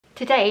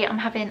Today I'm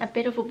having a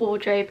bit of a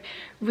wardrobe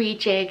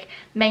rejig,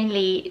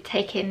 mainly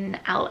taking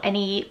out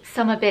any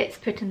summer bits,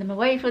 putting them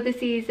away for the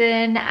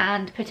season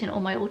and putting all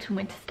my autumn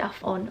winter stuff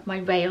on my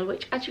rail,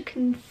 which as you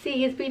can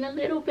see has been a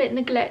little bit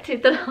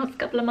neglected the last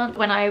couple of months.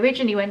 When I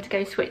originally went to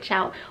go switch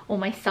out all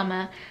my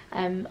summer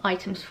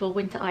items for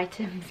winter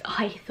items,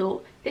 I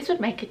thought this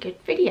would make a good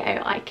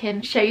video. I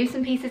can show you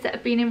some pieces that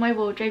have been in my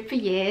wardrobe for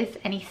years,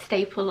 any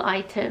staple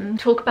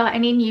items, talk about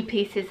any new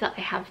pieces that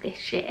I have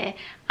this year,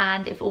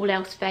 and if all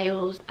else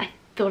fails, I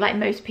feel like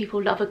most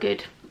people love a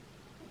good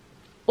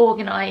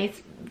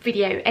Organise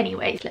video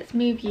anyways. Let's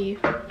move you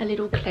a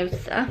little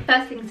closer.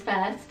 First things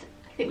first,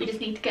 I think we just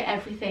need to get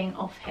everything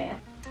off here.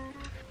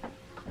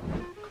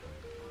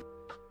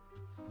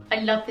 I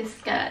love this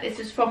skirt. This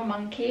is from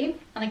Monkey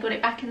and I got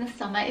it back in the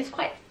summer. It's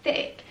quite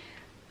thick,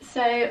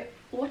 so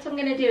what I'm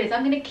going to do is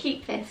I'm going to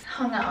keep this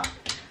hung up.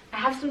 I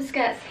have some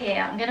skirts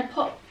here. I'm going to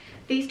pop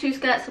these two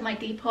skirts on my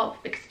Depop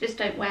because I just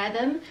don't wear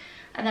them,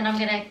 and then I'm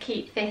going to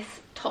keep this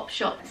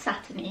Topshop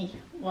satiny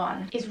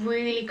one. It's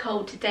really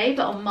cold today,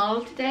 but on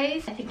mild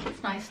days I think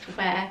it's nice to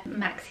wear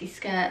maxi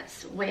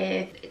skirts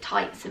with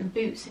tights and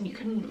boots and you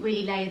can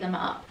really layer them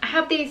up. I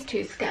have these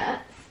two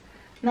skirts.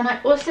 And then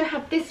I also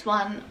have this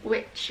one,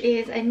 which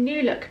is a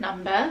new look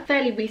number,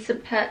 fairly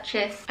recent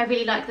purchase. I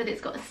really like that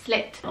it's got a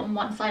slit on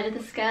one side of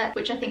the skirt,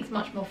 which I think is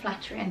much more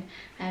flattering,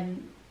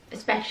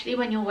 especially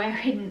when you're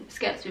wearing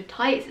skirts with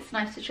tights. It's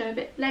nice to show a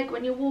bit of leg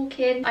when you're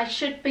walking. I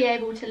should be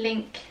able to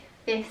link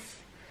this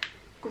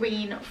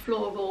green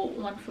floral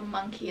one from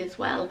Monkey as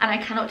well. And I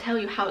cannot tell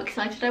you how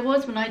excited I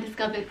was when I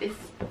discovered this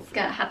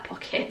skirt had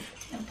pockets.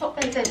 And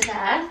pop those over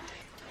there.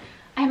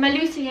 I have my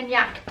Lucy and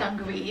Yak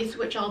dungarees,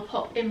 which I'll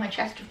pop in my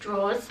chest of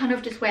drawers. Kind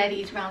of just wear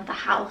these around the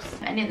house,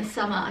 and in the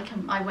summer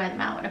I wear them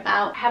out and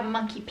about. I have a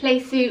Monkey play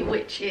suit,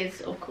 which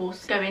is of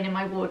course going in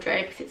my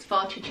wardrobe because it's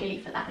far too chilly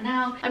for that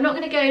now. I'm not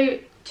going to go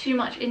too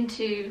much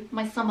into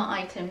my summer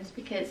items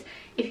because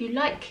if you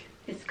like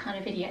this kind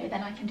of video,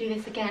 then I can do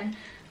this again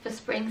for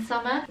spring,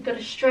 summer. I've got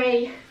a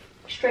stray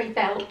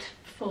belt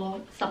for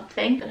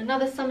something. Got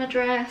another summer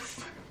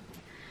dress.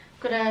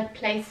 Got a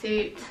play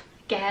suit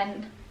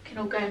again. Can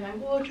all go in my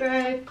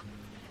wardrobe.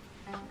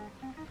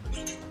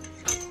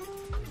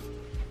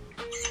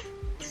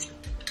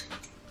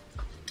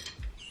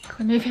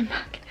 We're moving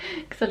back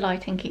because the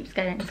lighting keeps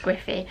getting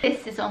squiffy.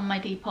 This is on my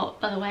Depop,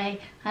 by the way.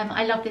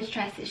 I love this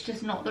dress. It's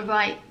just not the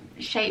right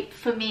shape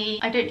for me.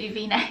 I don't do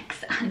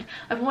v-necks and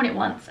I've worn it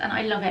once and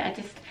I love it.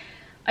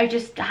 I'm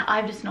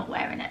just not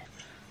wearing it.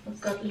 I've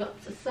got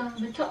lots of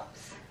summer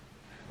tops.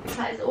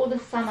 That is all the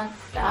summer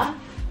stuff.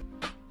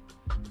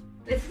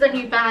 This is a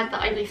new bag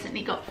that I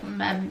recently got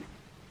from And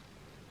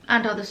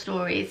Other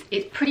Stories.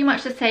 It's pretty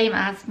much the same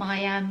as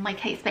my my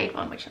Kate Spade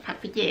one, which I've had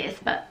for years,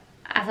 but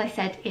as I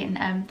said in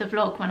the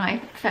vlog when I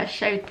first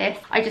showed this,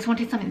 I just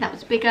wanted something that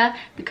was bigger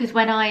because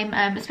when I'm,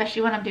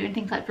 especially when I'm doing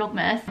things like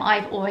Vlogmas,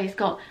 I've always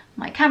got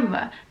my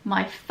camera,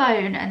 my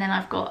phone, and then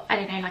I've got, I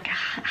don't know, like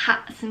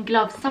hats and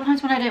gloves.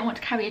 Sometimes when I don't want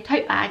to carry a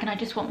tote bag and I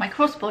just want my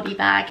crossbody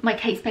bag, my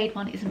Kate Spade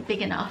one isn't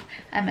big enough,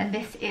 and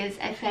this is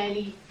a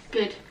fairly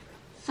good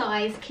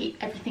size,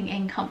 keep everything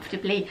in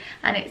comfortably,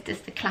 and it's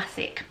just a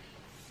classic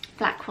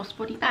black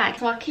crossbody bag.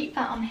 So I'll keep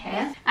that on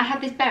here. I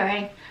have this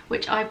beret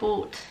which I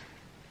bought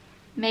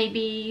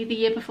maybe the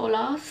year before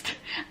last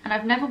and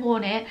I've never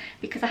worn it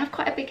because I have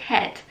quite a big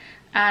head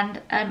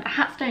and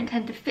hats don't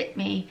tend to fit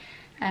me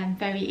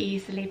very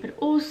easily, but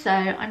also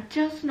I'm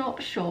just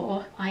not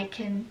sure I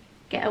can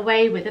get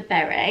away with a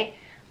beret.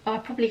 I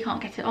probably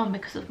can't get it on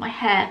because of my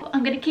hair. But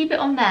I'm going to keep it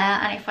on there,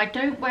 and if I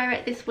don't wear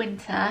it this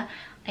winter,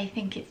 I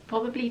think it's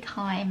probably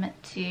time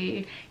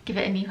to give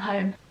it a new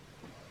home.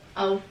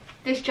 Oh,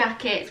 this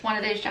jacket is one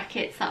of those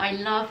jackets that I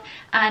love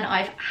and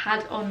I've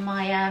had on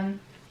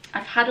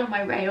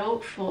my rail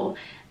for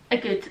a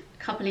good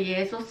couple of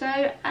years or so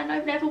and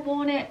I've never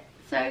worn it,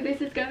 so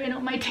this is going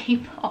on my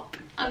Depop.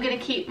 I'm going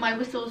to keep my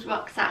Whistles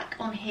rucksack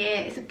on here.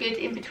 It's a good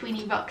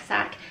in-betweeny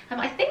rucksack.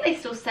 I think they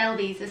still sell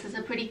these. This is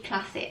a pretty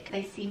classic.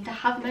 They seem to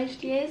have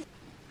most years.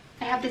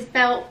 I have this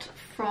belt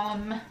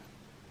from,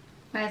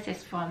 where's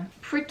this from?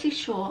 Pretty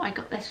sure I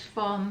got this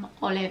from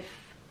Olive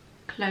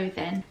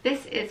Clothing.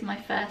 This is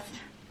my first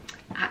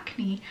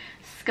Acne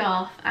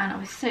scarf and I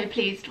was so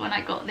pleased when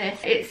I got this.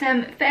 It's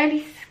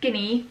fairly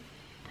skinny,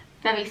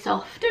 very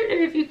soft. Don't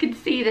know if you can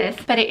see this,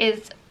 but it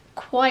is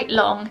quite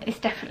long. It's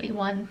definitely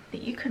one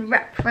that you can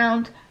wrap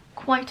around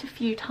quite a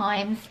few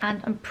times,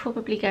 and I'm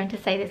probably going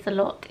to say this a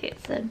lot.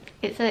 It's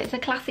a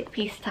classic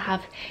piece to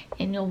have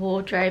in your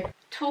wardrobe.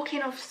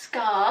 Talking of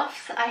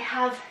scarves, I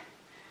have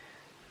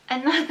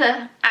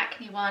another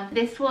Acne one.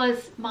 This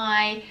was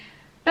my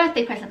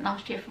birthday present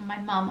last year from my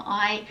mum.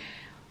 I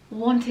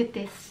wanted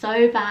this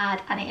so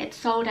bad and it had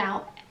sold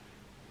out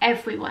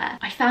everywhere.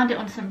 I found it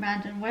on some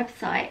random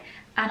website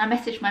and I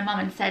messaged my mum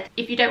and said,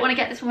 if you don't want to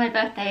get this for my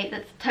birthday,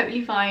 that's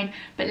totally fine,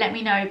 but let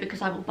me know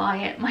because I will buy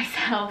it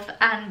myself.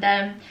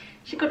 And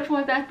she got it for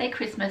my birthday,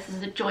 Christmas,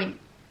 as a joint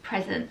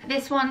present.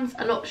 This one's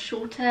a lot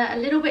shorter, a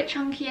little bit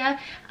chunkier,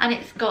 and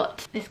it's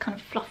got this kind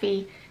of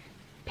fluffy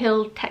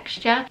pill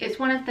texture. It's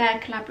one of their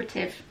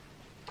collaborative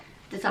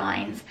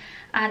designs,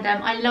 and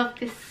I love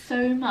this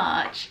so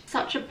much.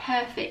 Such a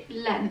perfect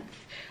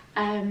length,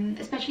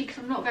 especially because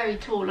I'm not very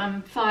tall.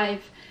 I'm 5'5"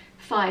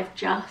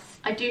 just.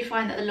 I do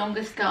find that the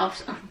longer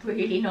scarves are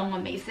really long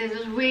on me, so this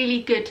is a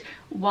really good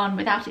one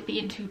without it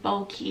being too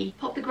bulky.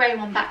 Pop the grey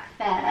one back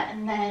there,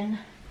 and then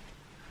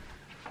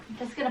I'm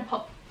just going to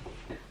pop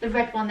the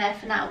red one there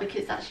for now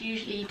because that's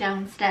usually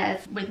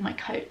downstairs with my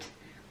coat.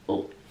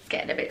 Oh, it's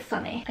getting a bit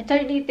sunny. I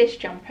don't need this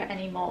jumper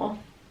anymore,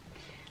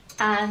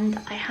 and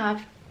I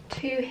have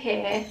two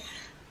here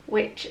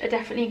which are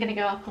definitely going to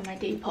go up on my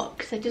Depop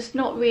because they're just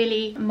not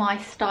really my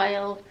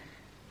style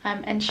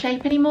and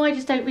shape anymore. I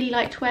just don't really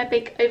like to wear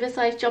big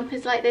oversized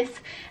jumpers like this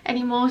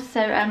anymore,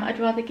 so I'd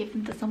rather give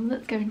them to someone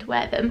that's going to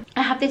wear them.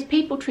 I have this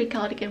People Tree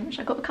cardigan which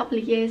I got a couple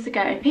of years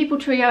ago. People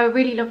Tree are a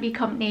really lovely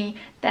company.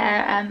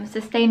 They're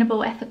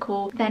sustainable,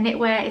 ethical, their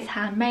knitwear is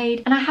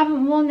handmade, and I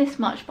haven't worn this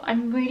much, but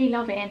I'm really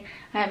loving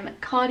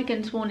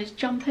cardigans worn as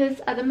jumpers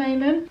at the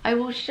moment. I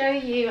will show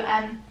you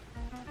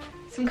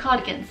some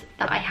cardigans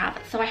that I have.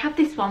 So I have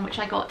this one which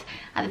I got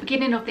at the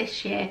beginning of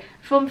this year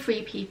from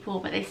Free People,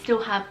 but they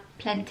still have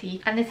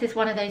plenty, and this is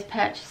one of those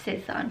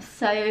purchases that I'm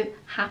so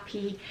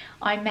happy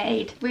I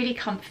made. Really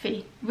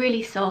comfy,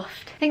 really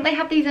soft. I think they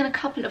have these in a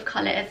couple of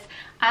colours,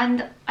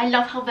 and I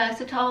love how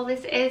versatile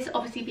this is.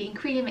 Obviously being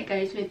cream, it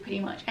goes with pretty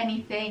much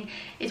anything.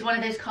 It's one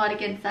of those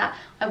cardigans that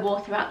I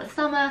wore throughout the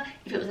summer.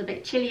 If it was a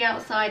bit chilly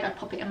outside, I'd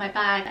pop it in my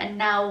bag, and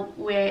now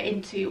we're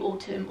into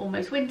autumn,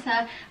 almost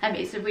winter, and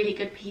it's a really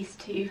good piece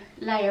to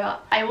layer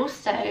up. I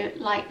also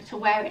like to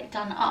wear it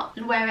done up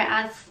and wear it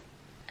as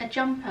a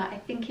jumper. I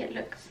think it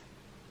looks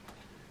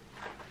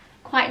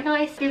quite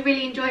nice. I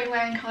really enjoy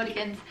wearing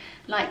cardigans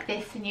like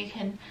this, and you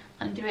can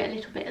undo it a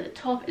little bit at the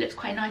top. It looks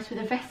quite nice with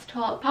a vest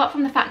top. Apart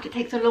from the fact it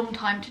takes a long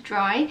time to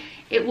dry,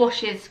 it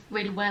washes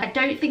really well. I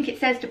don't think it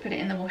says to put it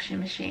in the washing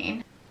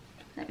machine.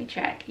 Let me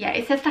check. Yeah,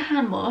 it says to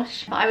hand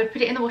wash, but I would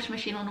put it in the washing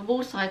machine on a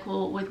wall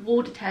cycle with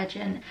wall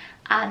detergent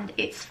and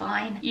it's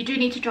fine. You do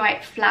need to dry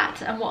it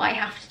flat, and what I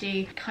have to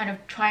do, kind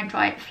of try and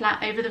dry it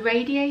flat over the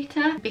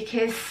radiator,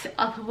 because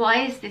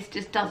otherwise this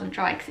just doesn't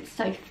dry because it's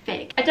so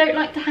thick. I don't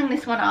like to hang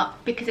this one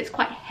up because it's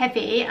quite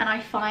heavy, and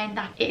I find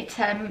that it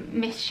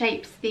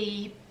misshapes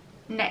the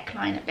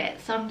neckline a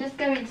bit. So I'm just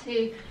going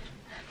to,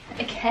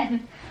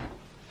 again,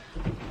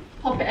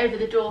 pop it over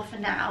the door for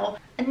now.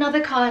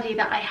 Another cardi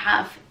that I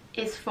have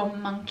is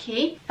from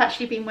Monkey. I've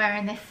actually been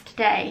wearing this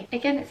today.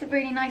 Again, it's a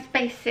really nice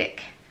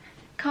basic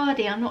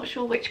cardi. I'm not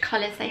sure which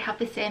colours they have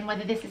this in,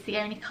 whether this is the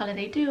only colour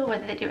they do or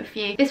whether they do a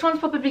few. This one's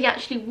probably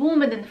actually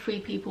warmer than the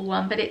Free People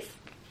one, but it's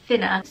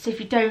thinner, so if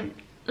you don't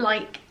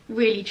like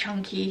really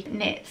chunky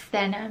knits,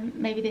 then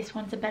maybe this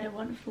one's a better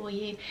one for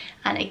you.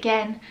 And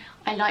again,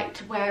 I like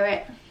to wear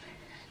it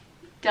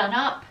done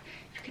up.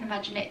 You can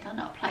imagine it done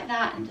up like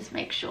that, and just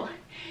make sure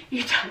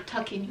you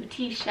tuck in your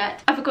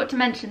t-shirt. I forgot to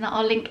mention that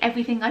I'll link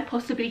everything I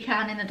possibly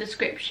can in the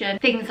description.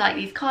 Things like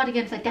these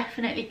cardigans I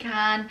definitely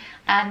can,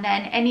 and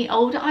then any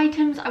older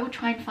items I will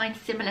try and find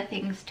similar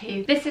things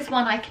to. This is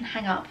one I can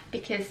hang up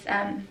because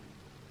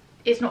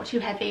it's not too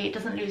heavy, it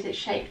doesn't lose its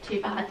shape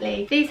too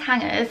badly. These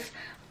hangers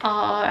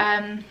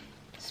are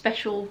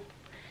special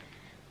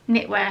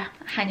knitwear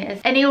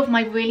hangers. Any of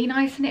my really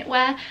nice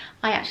knitwear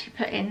I actually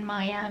put in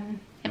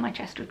my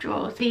chest of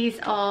drawers. These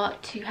are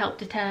to help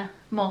deter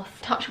moth.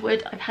 Touch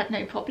wood, I've had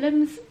no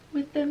problems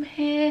with them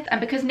here. And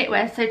because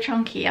knitwear is so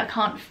chunky,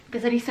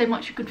 there's only so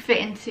much you can fit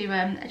into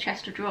a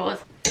chest of drawers.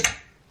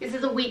 This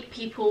is a Week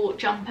People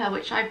jumper,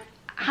 which I've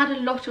had a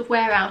lot of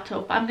wear out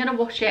of, but I'm gonna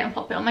wash it and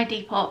pop it on my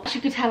Depop. As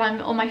you can tell,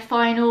 I'm on my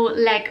final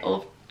leg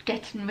of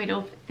getting rid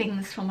of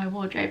things from my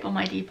wardrobe on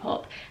my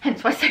Depop,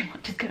 hence why so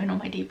much is going on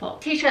my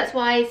Depop. T-shirts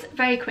wise,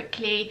 very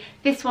quickly,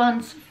 this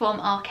one's from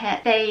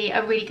Arket. They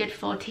are really good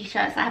for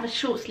t-shirts. I have a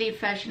short sleeve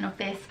version of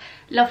this,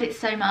 loved it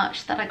so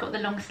much that I got the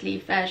long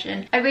sleeve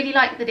version. I really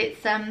like that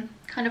it's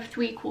kind of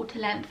 3/4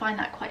 length, find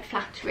that quite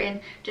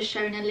flattering, just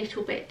showing a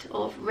little bit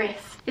of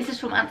wrist. This is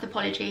from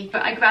Anthropology,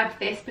 but I grabbed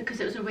this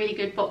because it was a really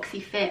good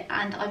boxy fit,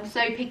 and I'm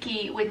so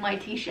picky with my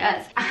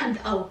t-shirts. And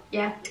oh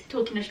yeah,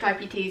 talking of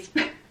stripy tees,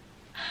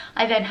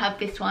 I then have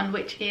this one,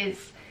 which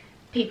is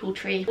People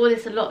Tree. I wore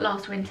this a lot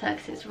last winter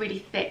because it's really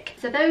thick.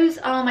 So those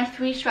are my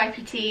 3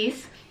 stripy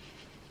tees.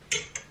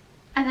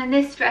 And then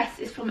this dress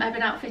is from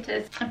Urban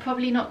Outfitters. I'm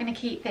probably not going to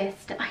keep this.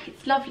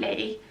 It's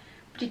lovely,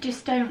 but you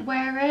just don't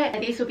wear it.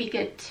 These will be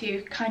good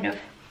to kind of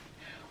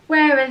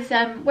wear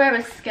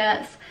as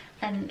skirts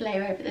and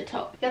layer over the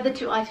top. The other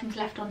 2 items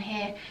left on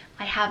here,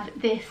 I have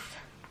this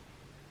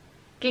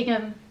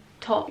gingham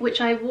top,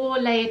 which I wore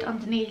laid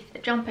underneath a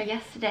jumper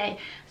yesterday,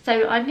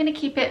 so I'm going to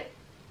keep it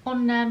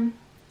on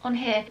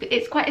here.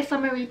 It's quite a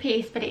summery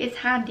piece, but it is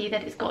handy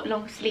that it's got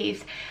long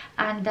sleeves,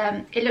 and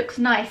it looks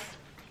nice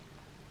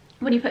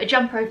when you put a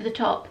jumper over the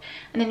top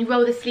and then you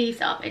roll the sleeves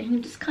up and you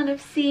can just kind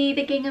of see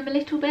the gingham a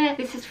little bit.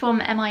 This is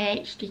from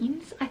MIH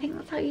Jeans, I think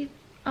that's how you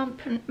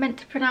meant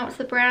to pronounce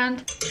the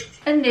brand.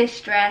 And this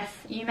dress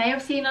you may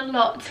have seen a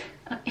lot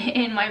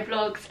in my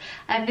vlogs,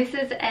 and this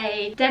is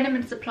a Denim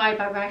and Supply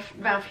by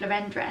Ralph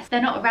Lauren dress.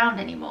 They're not around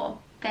anymore,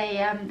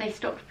 they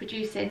stopped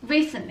producing.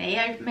 Recently,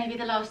 maybe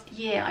the last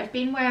year, I've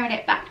been wearing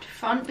it back to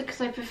front because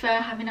I prefer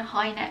having a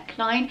high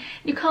neckline.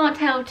 You can't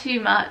tell too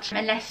much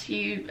unless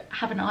you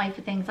have an eye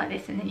for things like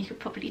this, and then you could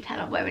probably tell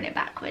I'm wearing it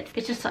backwards.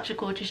 It's just such a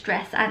gorgeous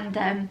dress,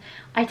 and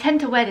I tend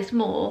to wear this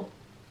more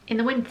in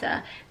the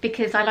winter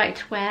because I like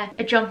to wear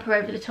a jumper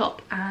over the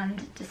top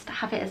and just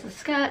have it as a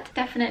skirt.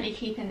 Definitely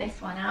keeping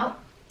this one out.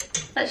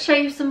 Let's show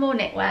you some more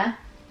knitwear.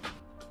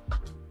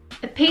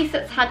 A piece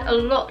that's had a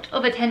lot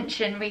of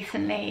attention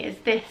recently is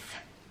this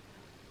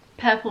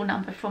purple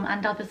number from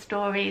And Other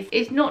Stories.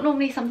 It's not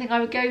normally something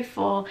I would go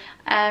for.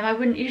 I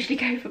wouldn't usually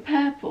go for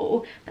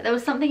purple, but there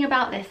was something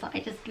about this that I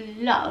just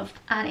loved,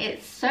 and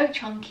it's so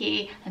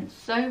chunky and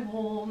so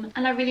warm,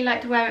 and I really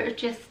like to wear it with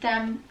just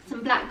some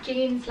black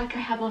jeans like I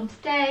have on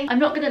today. I'm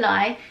not gonna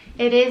lie,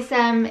 it is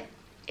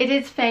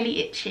fairly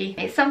itchy.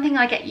 It's something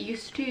I get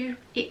used to,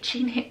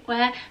 itchy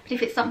knitwear, but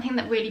if it's something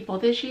that really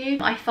bothers you,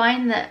 I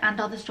find that And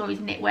Other Stories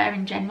knitwear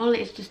in general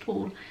is just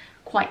all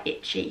quite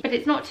itchy. But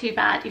it's not too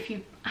bad if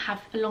you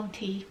have a long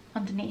tee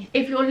underneath.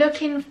 If you're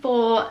looking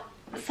for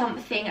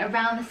something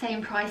around the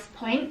same price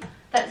point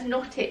that's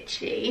not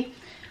itchy,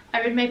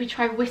 I would maybe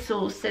try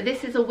Whistles. So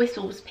this is a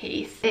Whistles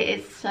piece. It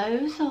is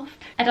so soft,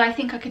 and I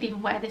think I could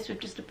even wear this with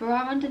just a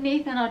bra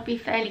underneath and I'd be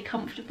fairly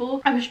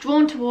comfortable. I was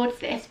drawn towards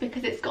this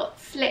because it's got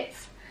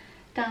slits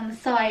down the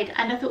side,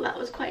 and I thought that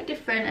was quite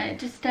different, and it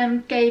just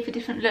gave a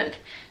different look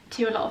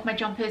to a lot of my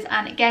jumpers.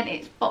 And again,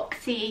 it's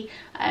boxy,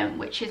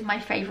 which is my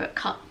favourite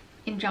cut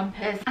in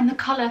jumpers. And the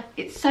colour,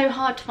 it's so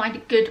hard to find a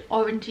good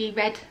orangey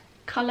red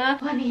colour.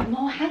 I need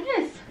more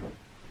hangers.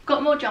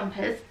 Got more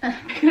jumpers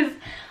because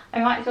I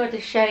might as well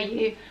just show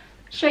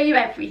you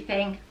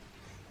everything.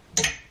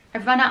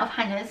 I've run out of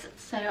hangers,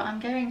 so I'm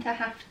going to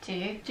have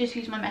to just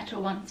use my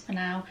metal ones for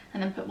now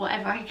and then put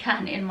whatever I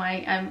can in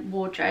my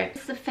wardrobe.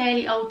 This is a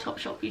fairly old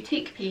Topshop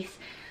boutique piece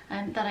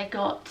that I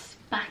got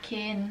back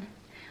in,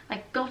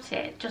 I got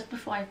it just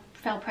before I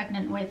fell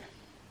pregnant with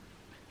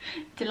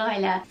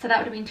Delilah, so that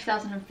would have been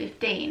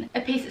 2015.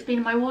 A piece that's been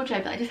in my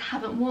wardrobe that I just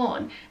haven't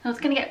worn. And I was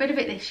going to get rid of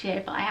it this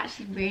year, but I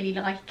actually really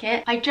like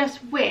it. I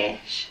just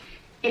wish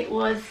it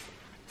was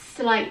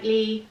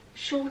slightly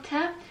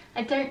shorter.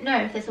 I don't know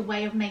if there's a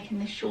way of making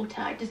this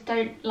shorter. I just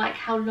don't like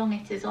how long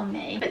it is on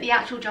me. But the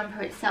actual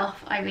jumper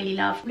itself I really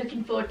love.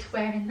 Looking forward to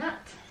wearing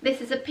that.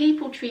 This is a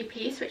People Tree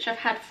piece which I've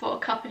had for a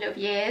couple of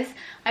years.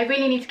 I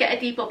really need to get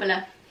a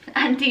debobbler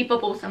and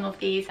debobble some of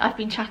these. I've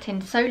been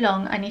chatting so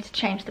long, I need to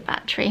change the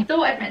battery.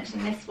 Thought I'd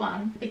mention this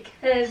one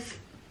because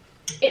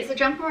it's a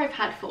jumper I've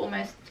had for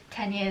almost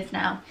 10 years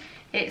now.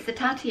 It's the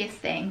tattiest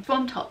thing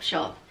from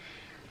Topshop.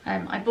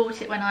 I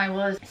bought it when I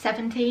was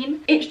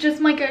 17. It's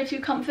just my go-to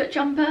comfort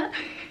jumper.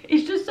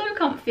 It's just so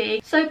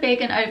comfy, so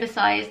big and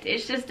oversized.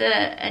 It's just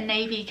a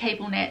navy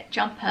cable knit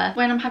jumper.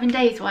 When I'm having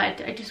days where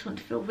I just want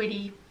to feel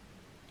really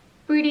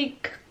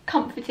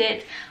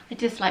comforted, I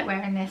just like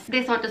wearing this.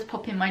 This I'll just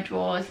pop in my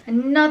drawers.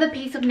 Another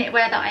piece of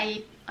knitwear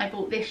that I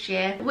bought this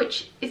year,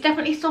 which is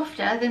definitely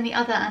softer than the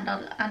other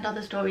And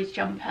Other Stories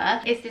jumper,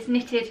 is this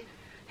knitted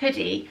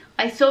hoodie.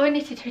 I saw a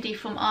knitted hoodie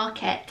from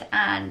Arket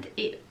and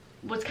it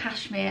was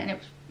cashmere and it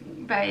was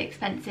very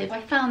expensive.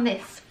 I found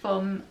this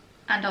from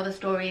And Other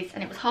Stories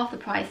and it was half the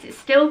price. It's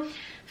still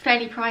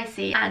fairly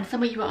pricey, and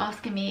some of you were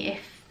asking me if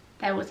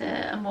there was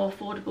a more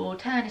affordable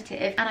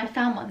alternative, and I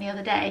found one the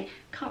other day.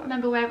 Can't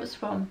remember where it was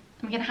from.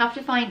 I'm gonna have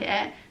to find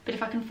it, but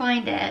if I can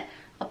find it,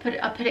 I'll put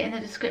it in the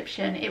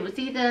description. It was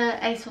either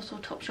ASOS or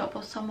Topshop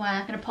or somewhere.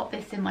 I'm gonna pop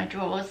this in my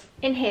drawers.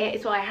 In here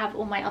is where I have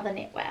all my other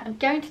knitwear. I'm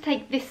going to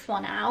take this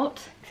one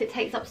out because it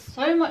takes up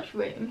so much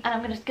room, and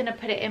I'm just gonna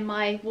put it in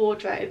my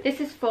wardrobe.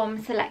 This is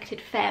from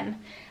Selected Femme,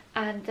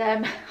 and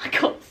I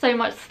got so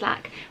much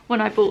slack when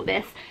I bought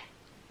this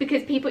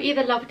because people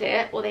either loved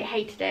it or they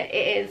hated it.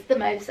 It is the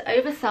most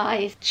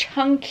oversized,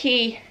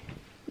 chunky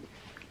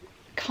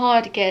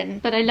cardigan,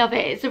 but I love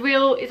it. It's a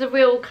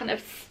real kind of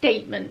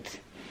statement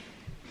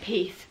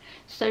piece.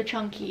 So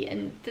chunky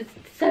and just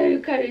so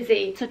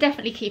cozy. So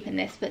definitely keeping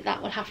this, but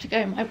that will have to go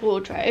in my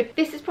wardrobe.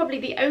 This is probably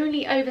the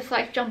only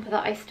oversized jumper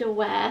that I still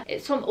wear.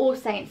 It's from All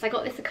Saints. I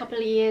got this a couple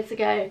of years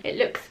ago. It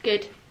looks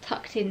good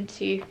tucked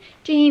into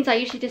jeans. I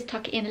usually just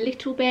tuck it in a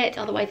little bit,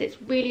 otherwise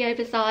it's really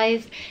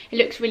oversized. It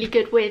looks really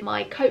good with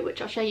my coat,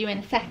 which I'll show you in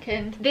a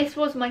second. This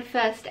was my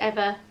first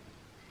ever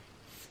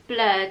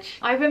splurge.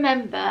 I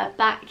remember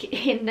back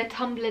in the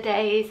Tumblr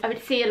days, I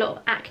would see a lot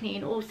of Acne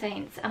in All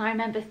Saints, and I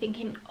remember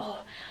thinking, oh,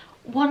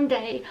 one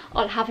day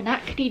I'll have an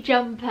Acne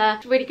jumper.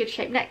 It's a really good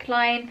shaped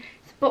neckline,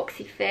 it's a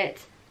boxy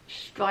fit,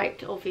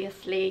 striped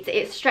obviously.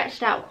 It's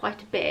stretched out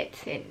quite a bit.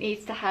 It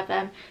needs to have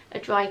a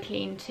dry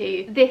clean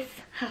too. This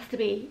has to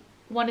be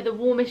one of the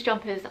warmest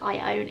jumpers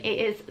I own. It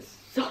is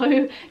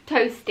so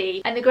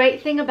toasty. And the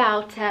great thing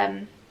about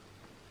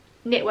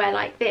knitwear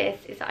like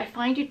this is that I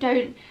find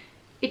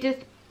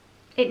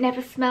it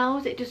never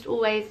smells. It just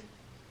always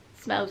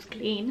smells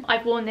clean.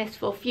 I've worn this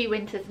for a few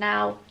winters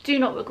now. Do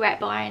not regret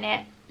buying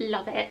it.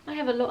 Love it. I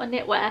have a lot of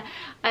knitwear.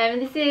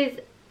 This is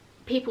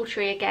People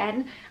Tree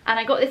again, and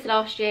I got this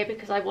last year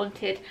because I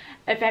wanted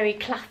a very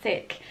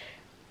classic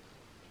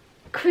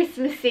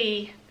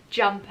Christmassy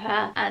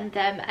jumper, and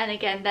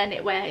again their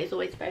knitwear is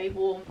always very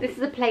warm. This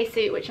is a play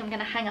suit which I'm going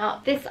to hang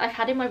up. This I've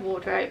had in my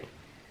wardrobe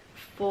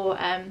for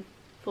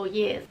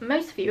years.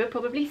 Most of you are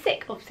probably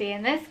sick of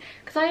seeing this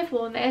because I have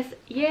worn this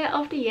year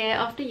after year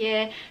after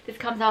year. This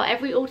comes out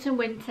every autumn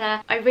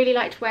winter. I really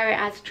like to wear it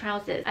as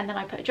trousers, and then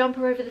I put a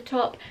jumper over the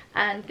top,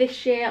 and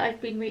this year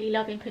I've been really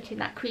loving putting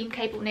that cream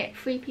cable knit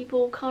Free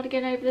People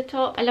cardigan over the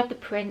top. I love the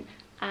print,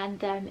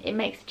 and it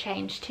makes a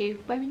change to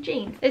wearing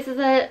jeans. This is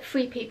a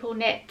Free People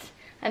knit,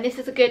 and this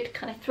is a good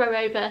kind of throw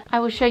over. I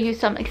will show you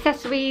some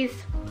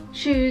accessories,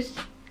 shoes,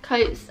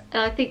 coats,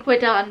 and I think we're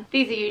done.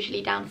 These are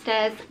usually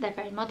downstairs. They're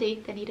very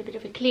muddy, they need a bit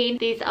of a clean.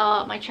 These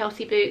are my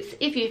Chelsea boots.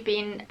 If you've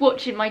been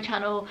watching my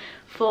channel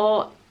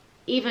for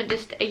even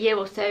just a year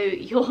or so,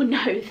 you'll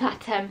know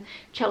that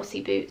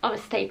Chelsea boots are a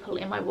staple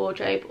in my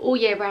wardrobe all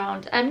year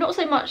round. Not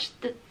so much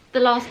the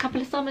last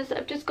couple of summers that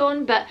have just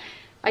gone, but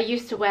I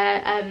used to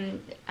wear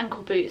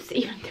ankle boots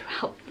even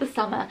throughout the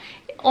summer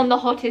on the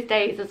hottest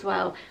days as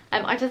well.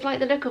 I just like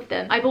the look of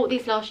them. I bought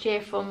these last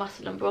year from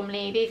Russell and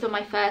Bromley. These are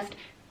my first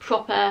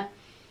proper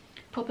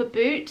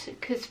boot,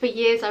 because for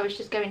years I was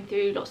just going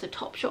through lots of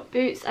Topshop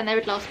boots and they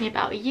would last me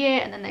about a year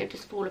and then they would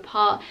just fall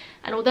apart.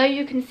 And although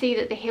you can see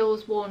that the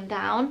heel's worn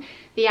down,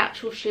 the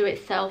actual shoe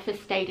itself has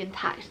stayed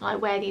intact, and I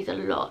wear these a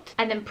lot.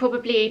 And then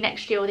probably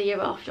next year or the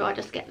year after I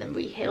just get them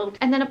re-heeled.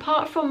 And then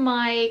apart from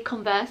my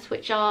Converse,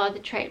 which are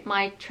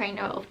my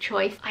trainer of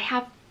choice, I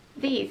have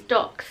these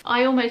Docs.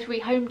 I almost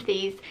rehomed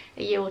these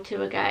a year or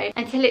two ago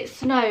until it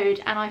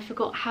snowed, and I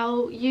forgot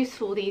how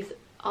useful these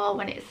are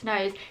when it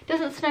snows. It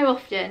doesn't snow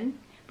often,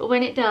 but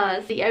when it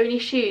does, the only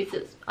shoes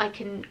that I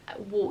can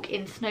walk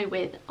in snow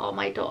with are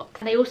my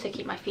Docs. And they also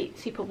keep my feet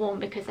super warm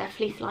because they're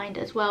fleece lined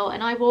as well.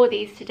 And I wore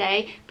these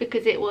today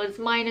because it was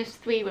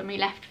 -3 when we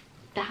left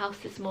the house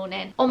this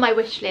morning. On my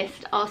wish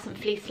list are some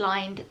fleece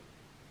lined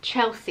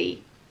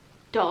Chelsea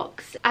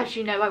Docs. As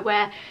you know, I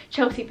wear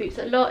Chelsea boots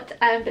a lot,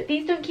 but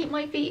these don't keep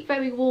my feet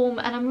very warm,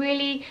 and I'm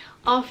really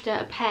after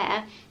a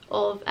pair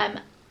of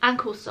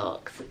ankle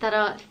socks that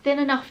are thin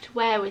enough to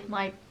wear with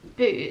my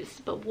boots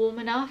but warm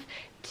enough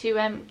to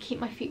keep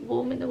my feet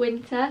warm in the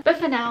winter. But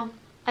for now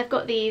I've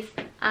got these,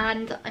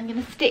 and I'm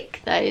gonna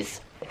stick those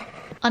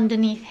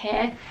underneath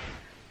here.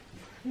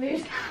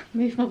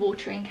 Move my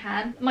watering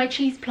can. My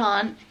cheese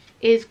plant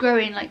is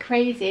growing like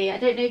crazy. I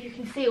don't know if you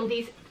can see all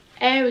these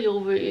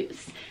aerial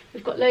roots.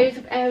 We've got loads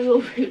of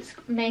aerial roots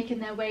making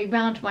their way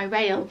round my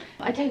rail.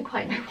 I don't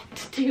quite know what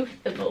to do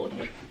with them all.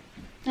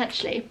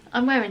 Actually,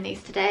 I'm wearing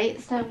these today,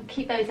 so I'll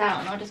keep those out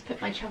and I'll just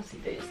put my Chelsea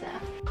boots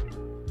there.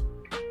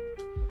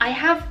 I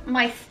have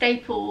my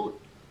staple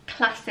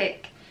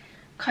classic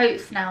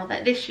coats now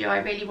that this year I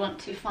really want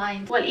to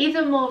find, well,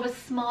 either more of a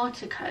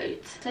smarter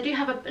coat. So I do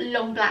have a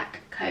long black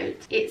coat.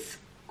 It's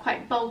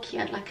quite bulky.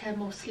 I'd like a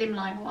more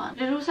slimline one.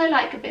 I'd also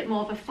like a bit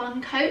more of a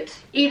fun coat,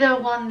 either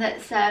one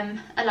that's a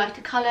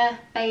lighter colour,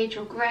 beige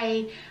or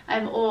grey,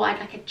 or I'd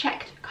like a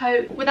checked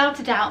coat. Without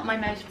a doubt, my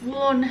most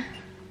worn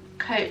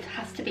coat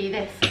has to be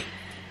this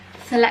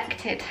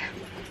Selected.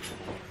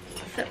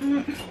 So,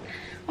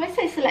 why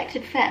say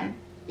Selected Femme?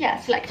 Yeah,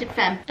 Selected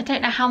Femme. I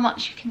don't know how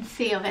much you can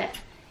see of it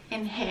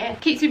in here.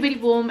 Keeps me really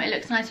warm. It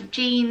looks nice with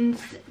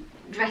jeans,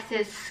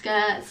 dresses,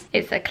 skirts.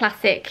 It's a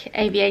classic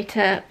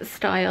aviator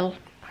style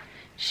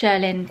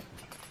shearling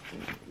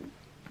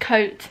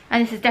coat,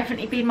 and this has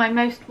definitely been my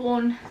most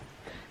worn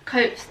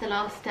coat the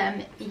last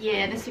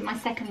year. This is my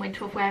second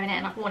winter of wearing it,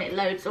 and I've worn it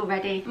loads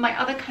already. My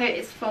other coat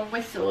is from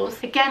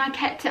Whistles. Again, I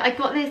kept it. I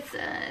got this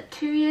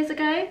 2 years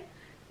ago.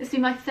 This is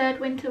my third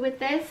winter with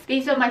this.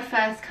 These are my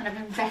first kind of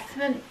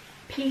investment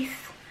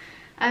piece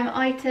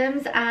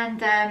items,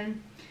 and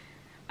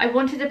I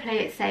wanted to play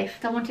it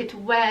safe. I wanted to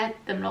wear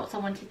them lots. I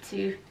wanted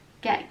to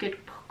get good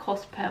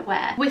cost per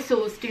wear.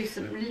 Whistles do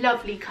some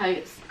lovely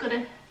coats. Got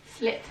a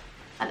slit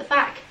at the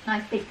back,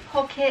 nice big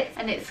pocket,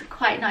 and it's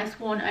quite nice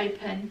worn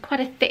open. Quite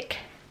a thick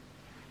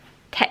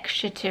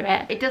texture to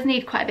it. It does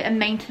need quite a bit of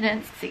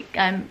maintenance.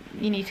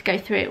 You need to go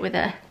through it with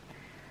a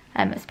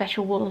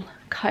special wool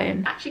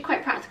comb. Actually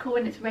quite practical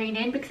when it's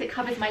raining because it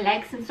covers my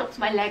legs and stops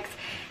my legs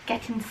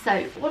getting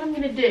soaked. What I'm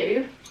going to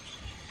do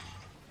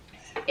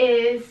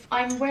is,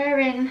 I'm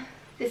wearing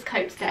this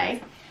coat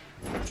today,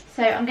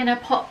 so I'm going to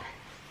pop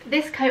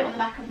this coat on the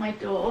back of my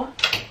door,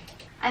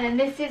 and then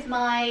this is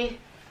my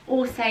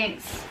All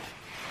Saints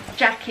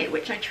jacket,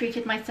 which I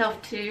treated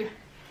myself to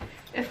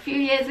a few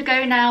years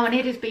ago now, and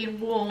it has been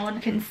worn.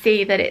 You can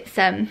see that it's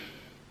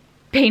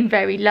been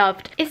very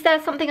loved. Is there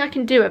something I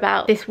can do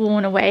about this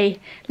worn away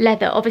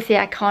leather? Obviously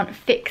I can't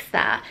fix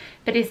that,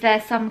 but is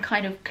there some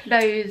kind of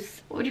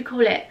clothes, what would you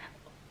call it?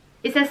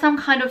 Is there some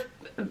kind of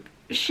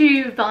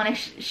shoe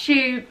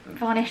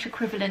varnish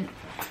equivalent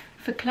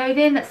for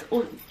clothing that's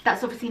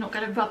obviously not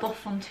going to rub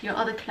off onto your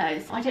other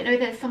clothes? I don't know if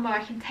there's somewhere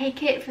I can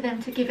take it for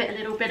them to give it a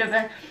little bit of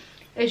a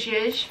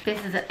zhuzh.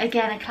 This is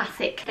again a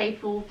classic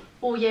staple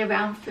all year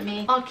round for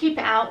me. I'll keep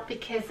it out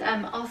because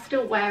I'll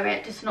still wear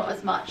it, just not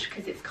as much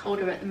because it's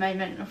colder at the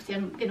moment, and obviously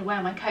I'm going to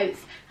wear my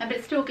coats, but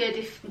it's still good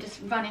if I'm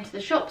just run into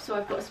the shop, so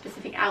I've got a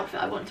specific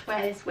outfit I want to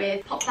wear this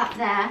with. Pop that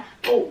there.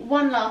 Oh,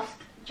 one last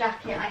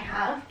jacket I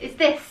have is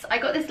this. I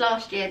got this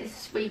last year. This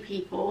is Free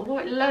People. I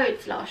wore it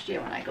loads last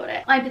year when I got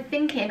it. I've been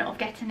thinking of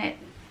getting it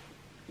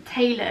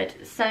tailored,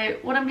 so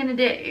what I'm going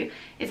to do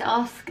is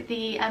ask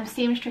the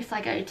seamstress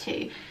I go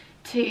to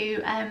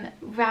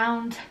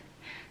round,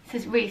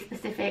 this is really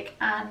specific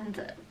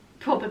and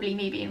probably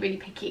me being really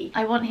picky,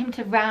 I want him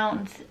to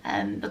round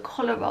the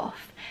collar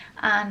off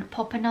and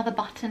pop another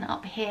button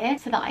up here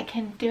so that I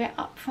can do it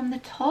up from the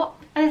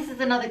top. And this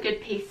is another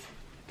good piece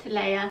to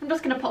layer. I'm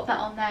just going to pop that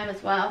on there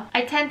as well.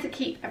 I tend to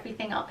keep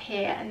everything up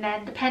here, and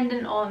then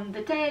depending on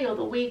the day or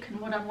the week and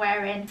what I'm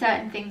wearing,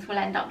 certain things will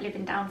end up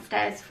living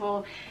downstairs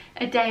for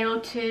a day or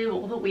two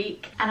or the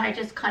week, and I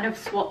just kind of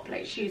swap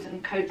like shoes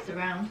and coats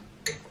around.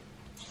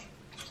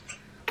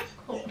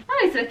 Cool.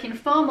 That is looking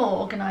far more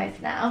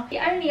organised now. The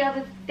only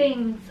other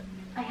things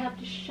I have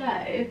to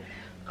show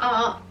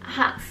are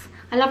hats.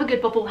 I love a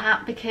good bobble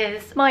hat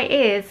because my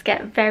ears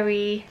get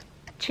very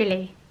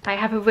chilly. I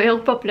have a real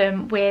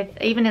problem with,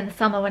 even in the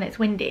summer when it's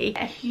windy,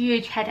 a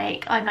huge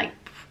headache. I'm like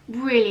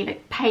really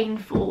like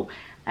painful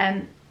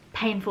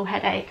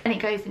headache, and it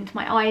goes into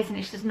my eyes and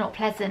it's just not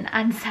pleasant,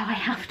 and so I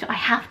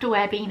have to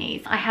wear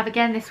beanies. I have,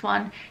 again, this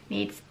one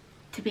needs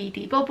to be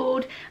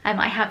debobbled.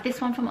 I have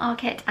this one from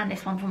Arket and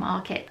this one from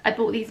Arket. I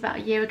bought these about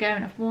a year ago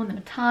and I've worn them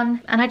a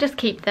ton, and I just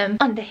keep them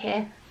under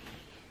here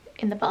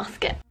in the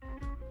basket.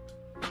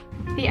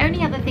 The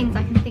only other things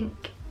I can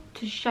think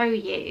to show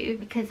you,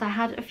 because I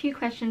had a few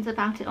questions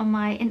about it on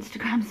my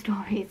Instagram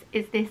stories,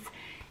 is this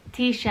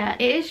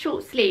t-shirt. It is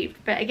short sleeved,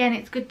 but again,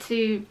 it's good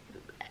to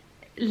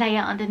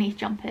layer underneath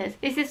jumpers.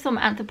 This is from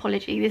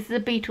Anthropology. This is a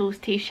Beatles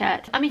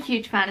t-shirt. I'm a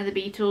huge fan of the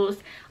Beatles.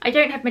 I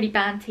don't have many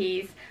band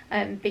tees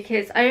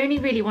because I only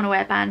really want to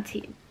wear band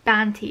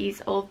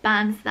tees of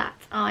bands that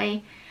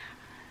I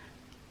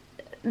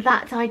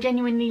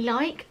genuinely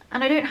like,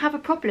 and I don't have a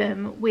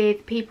problem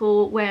with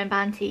people wearing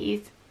band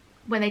tees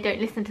when they don't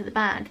listen to the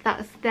band.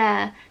 That's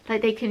their,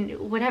 like, they can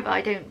whatever.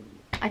 I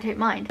don't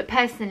mind. But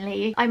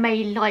personally, I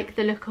may like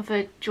the look of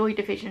a Joy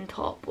Division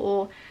top,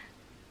 or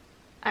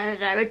I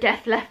don't know, a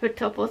Def Leppard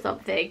top or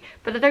something,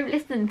 but I don't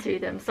listen to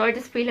them, so I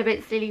just feel a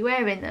bit silly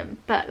wearing them.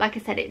 But like I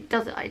said, it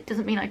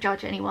doesn't mean I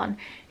judge anyone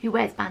who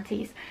wears band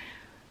tees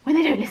when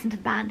they don't listen to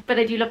the band. But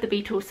I do love the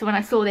Beatles, so when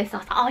I saw this I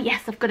was like, oh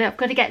yes, I've got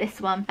to get this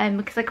one,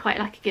 because I quite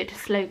like a good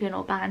slogan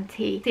or band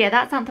tee. So yeah,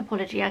 that's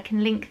Anthropology. I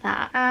can link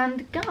that.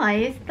 And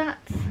guys, that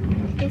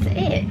is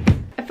it.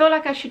 I feel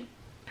like I should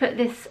put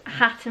this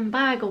hat and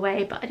bag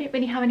away, but I don't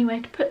really have anywhere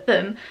to put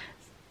them,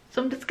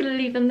 so I'm just going to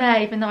leave them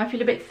there, even though I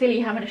feel a bit silly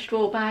having a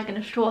straw bag and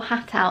a straw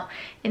hat out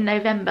in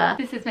November.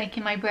 This is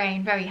making my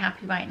brain very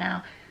happy right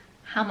now.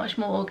 How much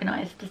more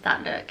organised does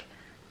that look?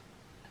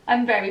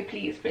 I'm very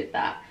pleased with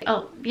that.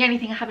 Oh, the only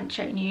thing I haven't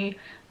shown you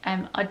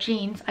are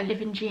jeans. I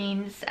live in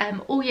jeans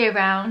all year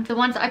round. The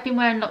ones that I've been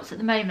wearing lots at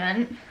the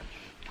moment,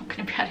 I'm not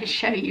going to be able to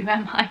show you,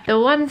 am I? The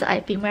ones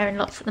I've been wearing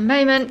lots at the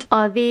moment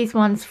are these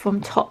ones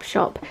from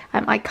Topshop.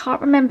 I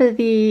can't remember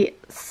the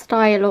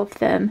style of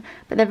them,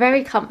 but they're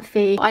very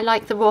comfy. I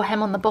like the raw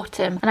hem on the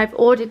bottom, and I've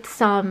ordered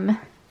some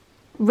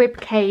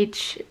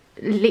ribcage,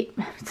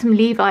 some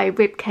Levi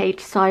ribcage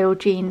style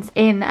jeans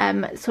in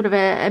sort of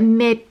a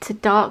mid to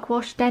dark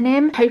wash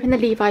denim, hoping the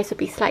Levi's will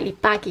be slightly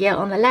baggier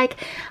on the leg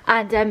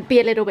and be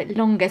a little bit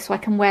longer, so I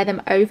can wear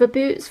them over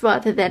boots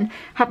rather than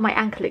have my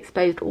ankle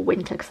exposed all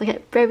winter, because I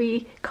get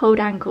very cold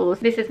ankles.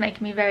 This is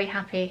making me very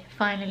happy.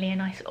 Finally a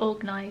nice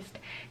organised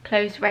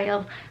clothes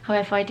rail.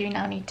 However, I do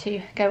now need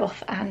to go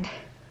off and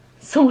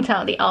sort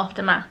out the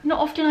aftermath. Not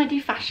often I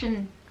do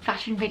fashion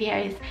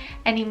videos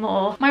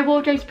anymore. My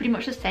wardrobe's pretty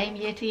much the same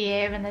year to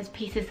year, and there's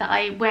pieces that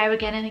I wear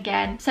again and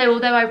again. So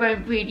although I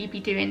won't really be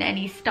doing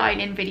any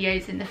styling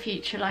videos in the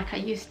future like I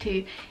used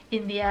to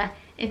in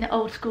the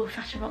old school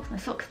Fashion Rocks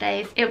and Socks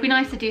days, it'll be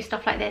nice to do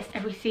stuff like this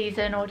every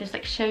season, or just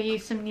like show you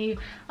some new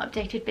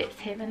updated bits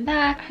here and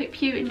there. I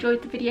hope you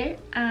enjoyed the video,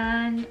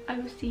 and I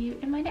will see you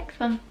in my next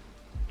one.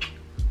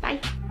 Bye.